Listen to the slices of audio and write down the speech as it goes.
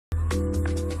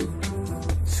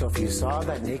So if you saw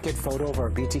that naked photo of our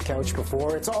BT couch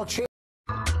before, it's all changed.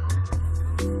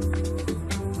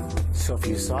 So if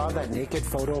you saw that naked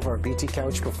photo of our BT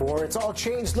couch before, it's all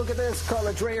changed. Look at this.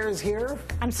 Karla Dreyer is here.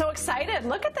 I'm so excited.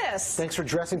 Look at this. Thanks for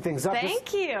dressing things up.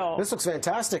 Thank you. This looks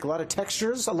fantastic. A lot of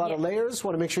textures, a lot of layers.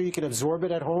 Want to make sure you can absorb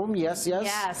it at home. Yes, yes.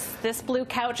 Yes. This blue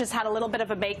couch has had a little bit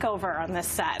of a makeover on this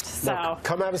set. So now,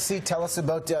 come have a seat. Tell us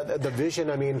about the vision.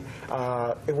 I mean,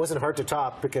 it wasn't hard to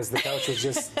top because the couch was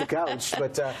just the couch.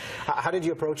 But how did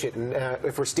you approach it? And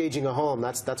if we're staging a home,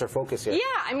 that's our focus here. Yeah.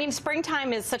 I mean,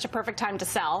 springtime is such a perfect time to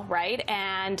sell, right?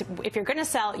 And if you're going to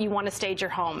sell, you want to stage your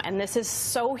home. And this is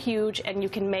so huge, and you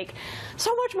can make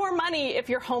so much more money if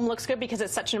your home looks good because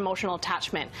it's such an emotional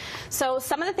attachment. So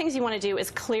some of the things you want to do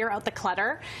is clear out the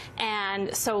clutter.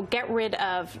 And so get rid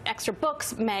of extra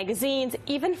books, magazines,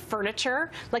 even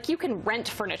furniture. Like, you can rent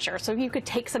furniture. So you could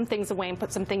take some things away and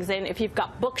put some things in. If you've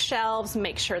got bookshelves,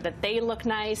 make sure that they look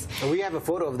nice. And we have a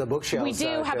photo of the bookshelves. We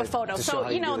do have a photo. So,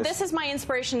 you know, this is my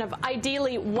inspiration of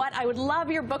ideally what I would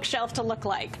love your bookshelf to look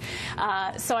like.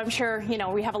 So I'm sure, you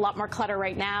know, we have a lot more clutter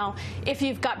right now. If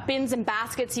you've got bins and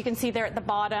baskets, you can see there at the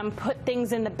bottom, put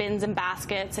things in the bins and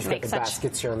baskets. It makes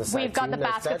baskets here on the side. We've got the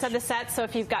baskets on the set, so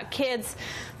if you've got kids,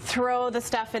 throw the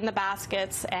stuff in the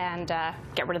baskets and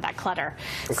get rid of that clutter.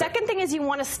 Okay. Second thing is you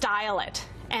want to style it.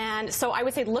 And so I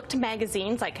would say look to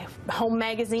magazines, like home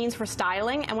magazines for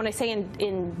styling. And when I say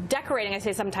in decorating, I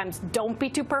say sometimes don't be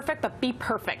too perfect, but be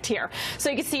perfect here. So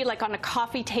you can see, like, on a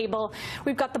coffee table,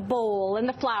 we've got the bowl and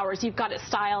the flowers. You've got it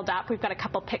styled up. We've got a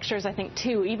couple pictures, I think,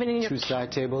 too. Even in your two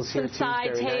side tables here, some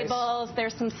side tables. Nice.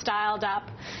 There's some styled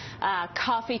up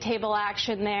coffee table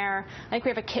action there. I think we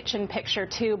have a kitchen picture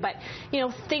too. But, you know,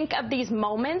 think of these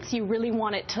moments. You really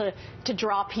want it to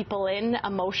draw people in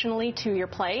emotionally to your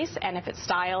place. And if it's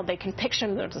styled, they can picture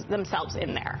themselves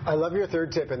in there. I love your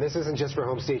third tip, and this isn't just for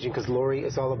home staging because Lori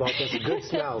is all about this. Good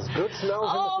smells. Good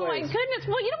smells in the place. Oh my goodness.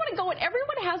 Well, you don't want to go in.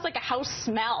 Everyone has like a house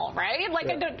smell, right? Like,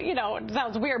 yeah. I don't, you know, it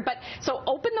sounds weird, but so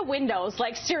open the windows,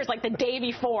 like seriously, like the day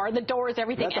before, the doors,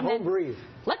 everything. Let the home breathe.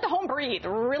 Let the home breathe.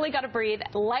 Really got to breathe.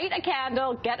 Light a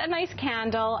candle, get a nice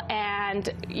candle, and,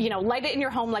 you know, light it in your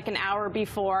home like an hour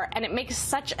before, and it makes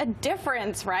such a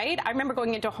difference, right? I remember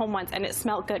going into a home once, and it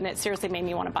smelled good, and it seriously made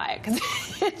me want to buy it because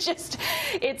it's just,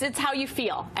 it's how you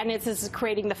feel, and it's just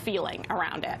creating the feeling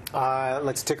around it.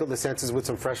 Let's tickle the senses with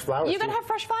some fresh flowers. You gotta have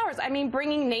fresh flowers. I mean,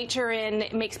 bringing nature in,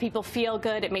 it makes people feel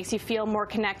good. It makes you feel more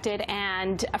connected,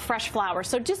 and a fresh flower.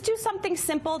 So just do something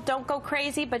simple. Don't go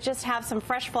crazy, but just have some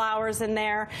fresh flowers in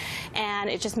there, and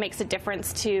it just makes a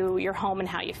difference to your home and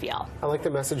how you feel. I like the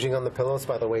messaging on the pillows,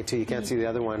 by the way, too. You can't see the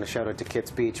other one. A shout out to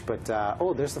Kitts Beach, but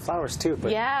oh, there's the flowers too.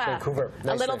 But yeah, Vancouver.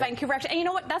 Nice, a little Vancouver action. And you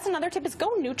know what? That's another tip: is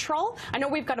go neutral. I know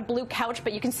we've got a blue couch,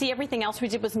 but you can see everything else we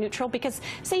did was neutral because,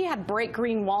 say, you had bright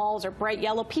green walls or bright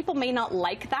yellow, people may not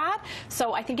like that.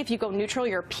 So I think if you go neutral,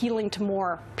 you're appealing to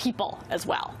more people as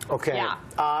well. Okay.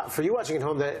 Yeah. For you watching at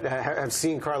home that have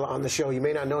seen Karla on the show, you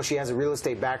may not know she has a real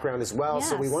estate background as well. Yes.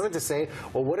 So we wanted to say,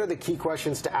 well, what are the key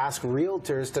questions to ask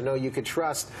realtors to know you could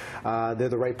trust they're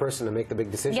the right person to make the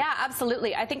big decision? Yeah,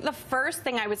 absolutely. I think the first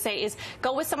thing I would say is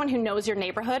go with someone who knows your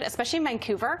neighborhood, especially in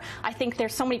Vancouver. I think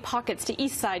there's so many pockets to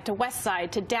east side, to west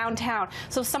side, to downtown.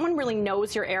 So if someone really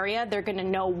knows your area, they're going to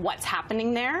know what's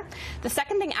happening there. The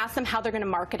second thing, ask them how they're going to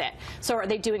market it. So are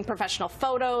they doing professional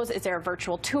photos? Is there a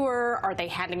virtual tour? Are they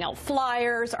handing out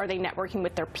flyers? Are they networking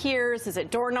with their peers? Is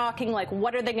it door knocking? Like,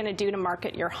 what are they going to do to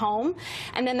market your home?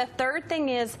 And then the third thing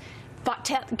is,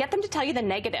 get them to tell you the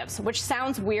negatives, which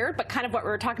sounds weird, but kind of what we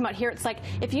were talking about here. It's like,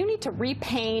 if you need to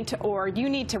repaint or you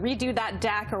need to redo that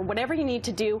deck or whatever you need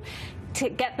to do, to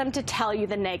get them to tell you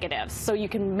the negatives so you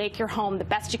can make your home the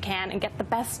best you can and get the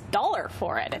best dollar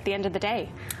for it at the end of the day.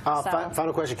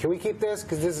 Final question. Can we keep this?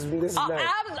 Because this is nice.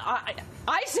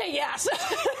 I say yes.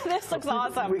 This looks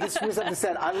awesome. We can spruce up the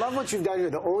set. I love what you've done here.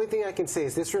 The only thing I can say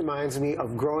is this reminds me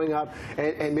of growing up,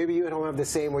 and maybe you at home have the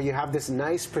same, where you have this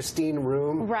nice, pristine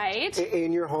room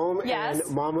in your home, yes.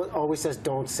 And Mom always says,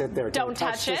 don't sit there. Don't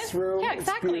touch this room. Yeah,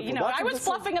 exactly. You know, I was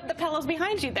fluffing up the pillows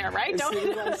behind you there, right?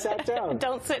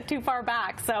 Don't sit too far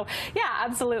back. So yeah,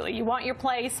 absolutely. You want your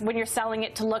place when you're selling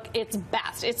it to look its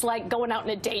best. It's like going out on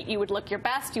a date. You would look your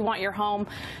best. You want your home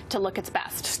to look its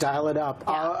best. Style it up.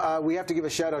 Yeah. We have to give a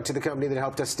shout out to the company that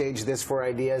helped us stage this for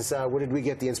ideas. Where did we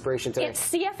get the inspiration today?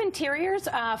 It's CF Interiors,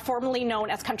 formerly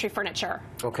known as Country Furniture.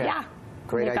 Okay. Yeah.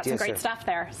 Great idea. We've got some great stuff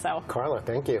there. So Karla,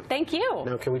 thank you. Thank you.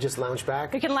 Now, can we just lounge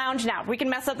back? We can lounge now. We can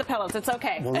mess up the pillows. It's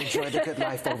okay. We'll enjoy the good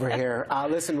life over here.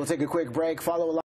 Listen, we'll take a quick break. Follow along.